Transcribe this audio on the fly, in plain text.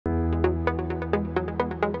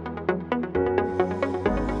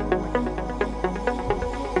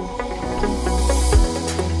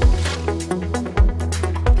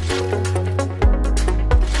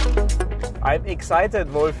I'm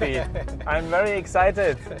excited, Wolfie. I'm very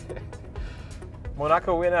excited.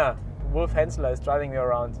 Monaco winner, Wolf Henzler, is driving me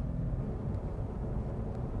around.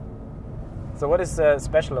 So what is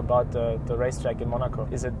special about the racetrack in Monaco?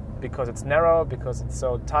 Is it because it's narrow, because it's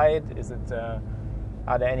so tight? Is it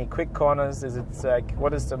are there any quick corners? Is it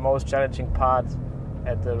what is the most challenging part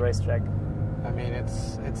at the racetrack? I mean,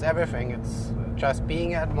 it's everything. It's just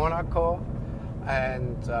being at Monaco,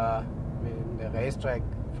 and I mean, the racetrack,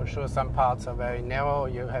 for sure, some parts are very narrow.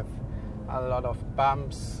 You have a lot of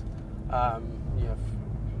bumps. You have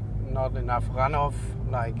not enough runoff,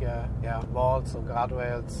 like walls or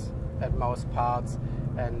guardrails at most parts,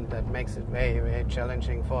 and that makes it very, very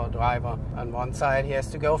challenging for a driver. On one side, he has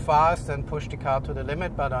to go fast and push the car to the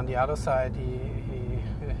limit, but on the other side, he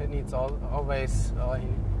needs always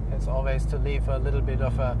to leave a little bit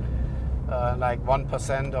of a like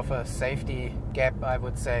 1% of a safety gap, I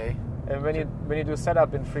would say. And when you do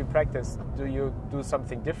setup in free practice, do you do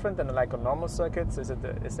something different than like on normal circuits? Is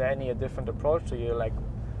there any different approach? Do you like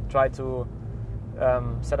try to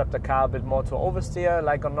set up the car a bit more to oversteer,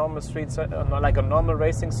 like on normal like on normal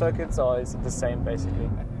racing circuits, or is it the same basically?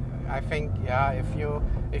 I think if you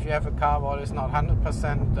have a car that is not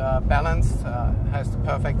 100% balanced, has the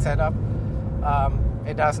perfect setup,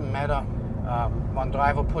 it doesn't matter. One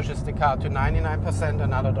driver pushes the car to 99%,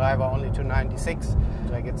 another driver only to 96%.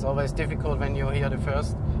 Like, it's always difficult when you're here the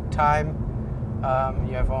first time.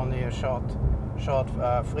 You have only a short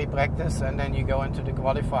free practice, and then you go into the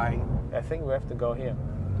qualifying. I think we have to go here.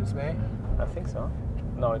 This way? I think so.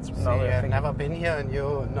 No, it's no. You have never been here, and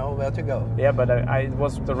you know where to go. Yeah, but I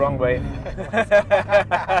was the wrong way.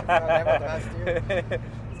 I never trust you.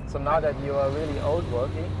 So now that you are really old,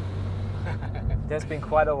 Wolfie, it has been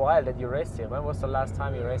quite a while that you raced here. When was the last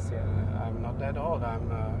time you raced here? I'm not that old. I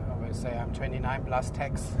always say I'm 29 plus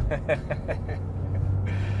tax.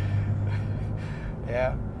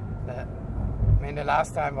 Yeah. I mean, the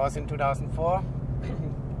last time was in 2004.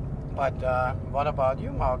 But what about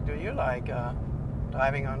you, Marc? Do you like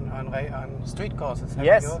driving on street courses?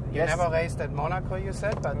 Yes. You never raced at Monaco, you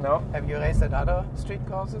said, but no. Have you raced at other street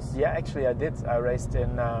courses? Yeah, actually I did. I raced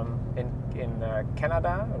in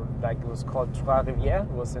Canada, like it was called Trois Rivières.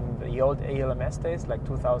 It was in the old ALMS days, like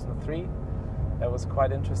 2003. That was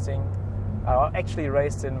quite interesting. I actually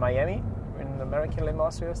raced in Miami, in the American Le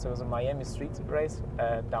Mans Series. There was a Miami street race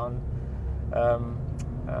down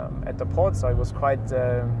at the port, so it was quite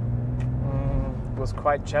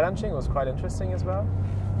challenging. It was quite interesting as well.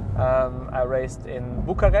 I raced in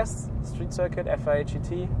Bucharest street circuit,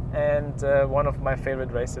 FIA-GT, and one of my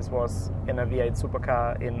favorite races was in a V8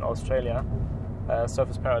 supercar in Australia,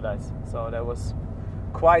 Surface Paradise. So that was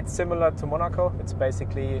quite similar to Monaco. It's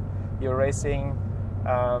basically you're racing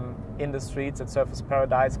in the streets at Surface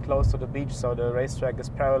Paradise, close to the beach. So the racetrack is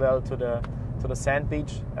parallel to the sand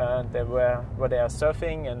beach, where they are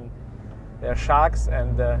surfing, and there are sharks,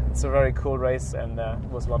 and it's a very cool race, and it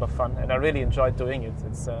was a lot of fun, and I really enjoyed doing it.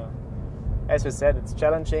 It's as we said, it's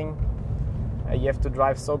challenging. You have to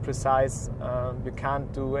drive so precise. You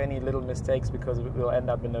can't do any little mistakes because it will end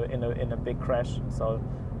up in a big crash. So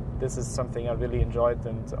this is something I really enjoyed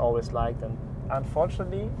and always liked, and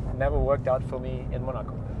unfortunately never worked out for me in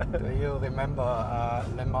Monaco. Do you remember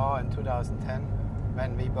Le Mans in 2010?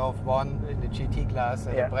 When we both won in the GT class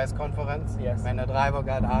at a press conference, yes. When the driver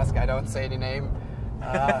got asked, I don't say the name,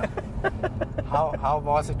 how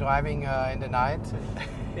was it driving in the night?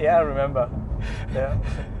 Yeah, I remember. Yeah.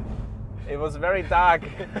 It was very dark.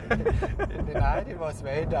 In the night it was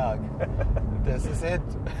very dark. This is it.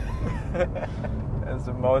 It's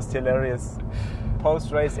the most hilarious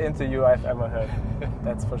post-race interview I've ever heard.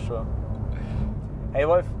 That's for sure. Hey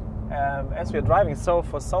Wolf, as we're driving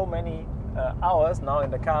for so many hours now in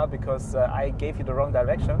the car because I gave you the wrong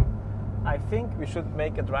direction, I think we should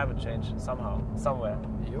make a driver change somehow, somewhere.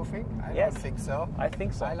 You think? I Yes. don't think so. I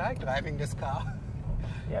think so. I like driving this car.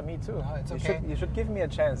 Yeah, me too. No, it's okay. You should give me a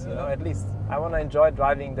chance, at least. I want to enjoy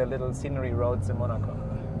driving the little scenery roads in Monaco.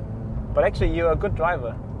 But actually, you're a good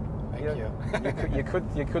driver. Thank you. You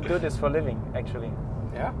could do this for a living, actually.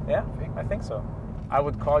 Yeah? Yeah, I think so. I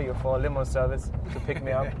would call you for a limo service to pick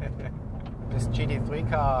me up. This GT3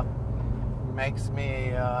 car makes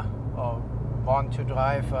me want to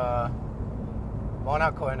drive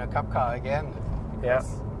Monaco in a cup car again.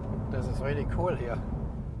 Yes. This is really cool here.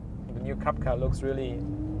 The new cup car looks really,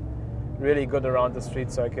 really good around the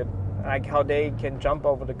street circuit. Like how they can jump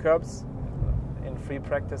over the curbs in free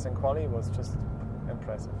practice and quali was just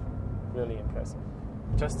impressive. Really impressive.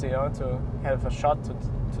 Just to have a shot to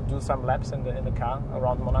do some laps in the car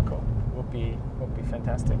around Monaco would be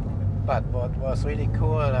fantastic. But what was really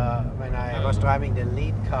cool when I was driving the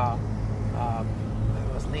Lieb car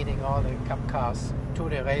I was leading all the cup cars to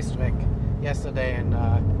the racetrack yesterday, and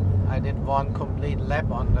I did one complete lap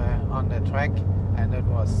on the track, and it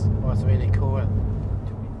was really cool.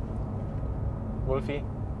 Wolfie,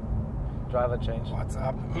 driver change. What's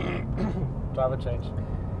up? Driver change.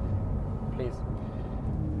 Please.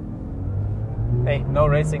 Hey, no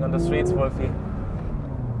racing on the streets, Wolfie.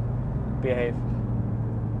 Behave.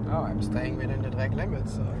 Oh, I'm staying within the track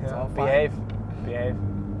limits, so it's all fine. Behave. Behave.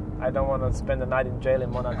 I don't want to spend the night in jail in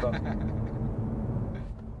Monaco.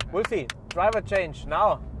 Wolfie, driver change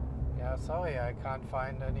now. Yeah, sorry, I can't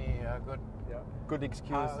find any good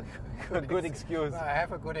excuse. Good excuse. I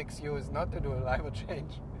have a good excuse not to do a driver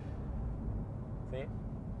change. See?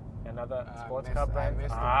 Another sports car brand.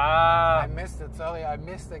 I missed it. Sorry, I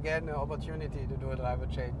missed again the opportunity to do a driver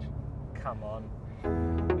change. Come on.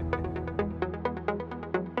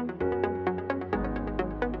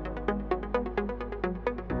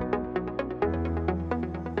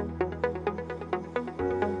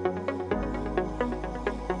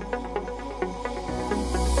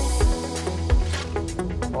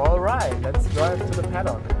 All right, let's drive to the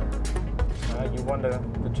paddock. You won the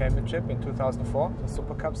championship in 2004, the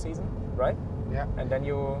Supercup season, right? Yeah. And then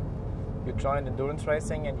you joined endurance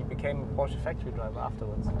racing and you became a Porsche factory driver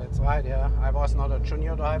afterwards. That's right, yeah. I was not a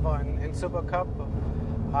junior driver in Supercup,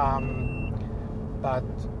 but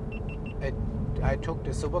I took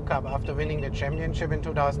the Supercup after winning the championship in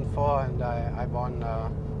 2004, and I won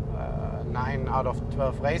 9 out of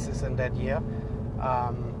 12 races in that year.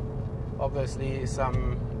 Obviously,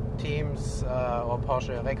 some teams or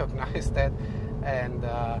Porsche recognized that, and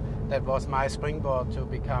that was my springboard to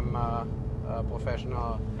become a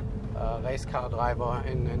professional race car driver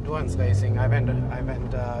in endurance racing. I went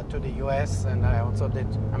to the US, and I also did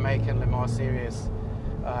American Le Mans Series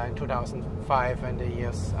in 2005 and the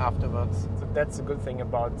years afterwards. So that's a good thing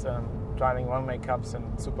about driving one-make cups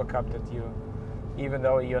and Super Cup, that you, even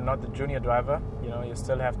though you're not the junior driver, you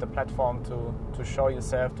still have the platform to show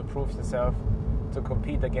yourself, to prove yourself, to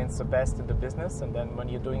compete against the best in the business. And then when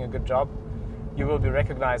you're doing a good job, you will be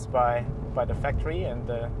recognized by the factory, and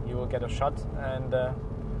you will get a shot, and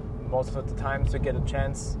most of the times you get a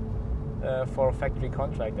chance for a factory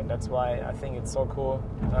contract. And that's why I think it's so cool,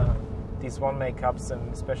 these one-make cups,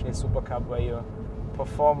 and especially Super Cup, where you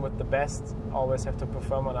perform with the best, always have to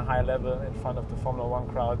perform on a high level in front of the Formula One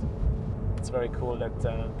crowd. It's very cool that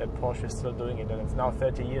Porsche is still doing it, and it's now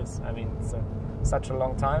 30 years. I mean, it's such a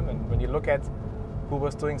long time. And when you look at who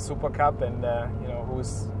was doing Super Cup and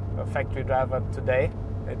who's a factory driver today,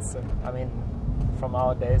 it's from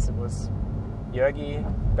our days it was Jörgi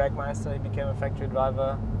Bergmeister. He became a factory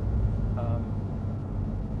driver.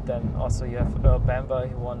 Then also you have Earl Bamber.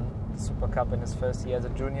 He won the Super Cup in his first year as a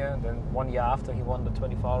junior, and then 1 year after he won the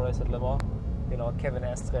 24-hour race at Le Mans. Kevin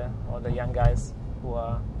Estre, all the young guys who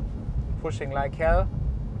are pushing like hell,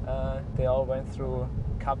 they all went through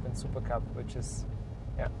Cup and Super Cup, which is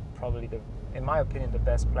probably, in my opinion, the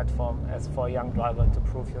best platform as for a young driver to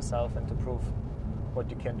prove yourself and to prove what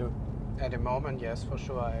you can do. At the moment, yes, for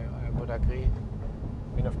sure, I would agree.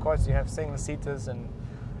 I mean, of course, you have single-seaters, and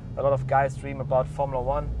a lot of guys dream about Formula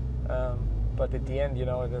One, but at the end,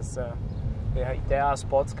 there are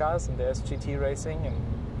sports cars and there's GT racing, and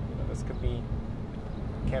this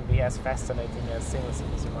can be as fascinating as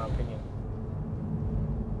single-seaters, in my opinion.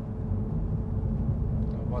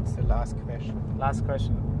 What's the last question? Last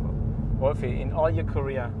question. Wolfie, in all your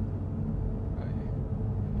career,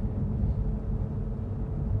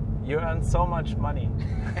 you earn so much money.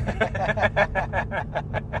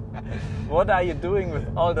 What are you doing with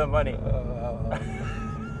all the money?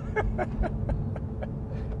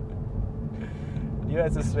 You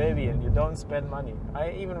as a Swabian, you don't spend money.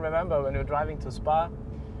 I even remember when we were driving to Spa,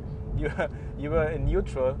 you were in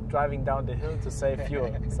neutral driving down the hill to save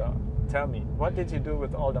fuel. So tell me, what did you do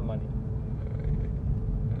with all the money?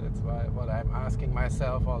 That's what I'm asking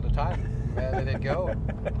myself all the time. Where did it go?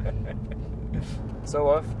 So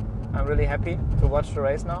Wolf, I'm really happy to watch the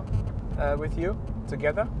race now with you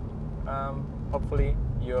together. Hopefully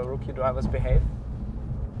your rookie drivers behave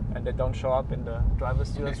and they don't show up in the driver's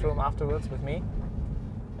student's room afterwards with me.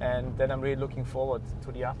 And then I'm really looking forward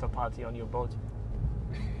to the after party on your boat.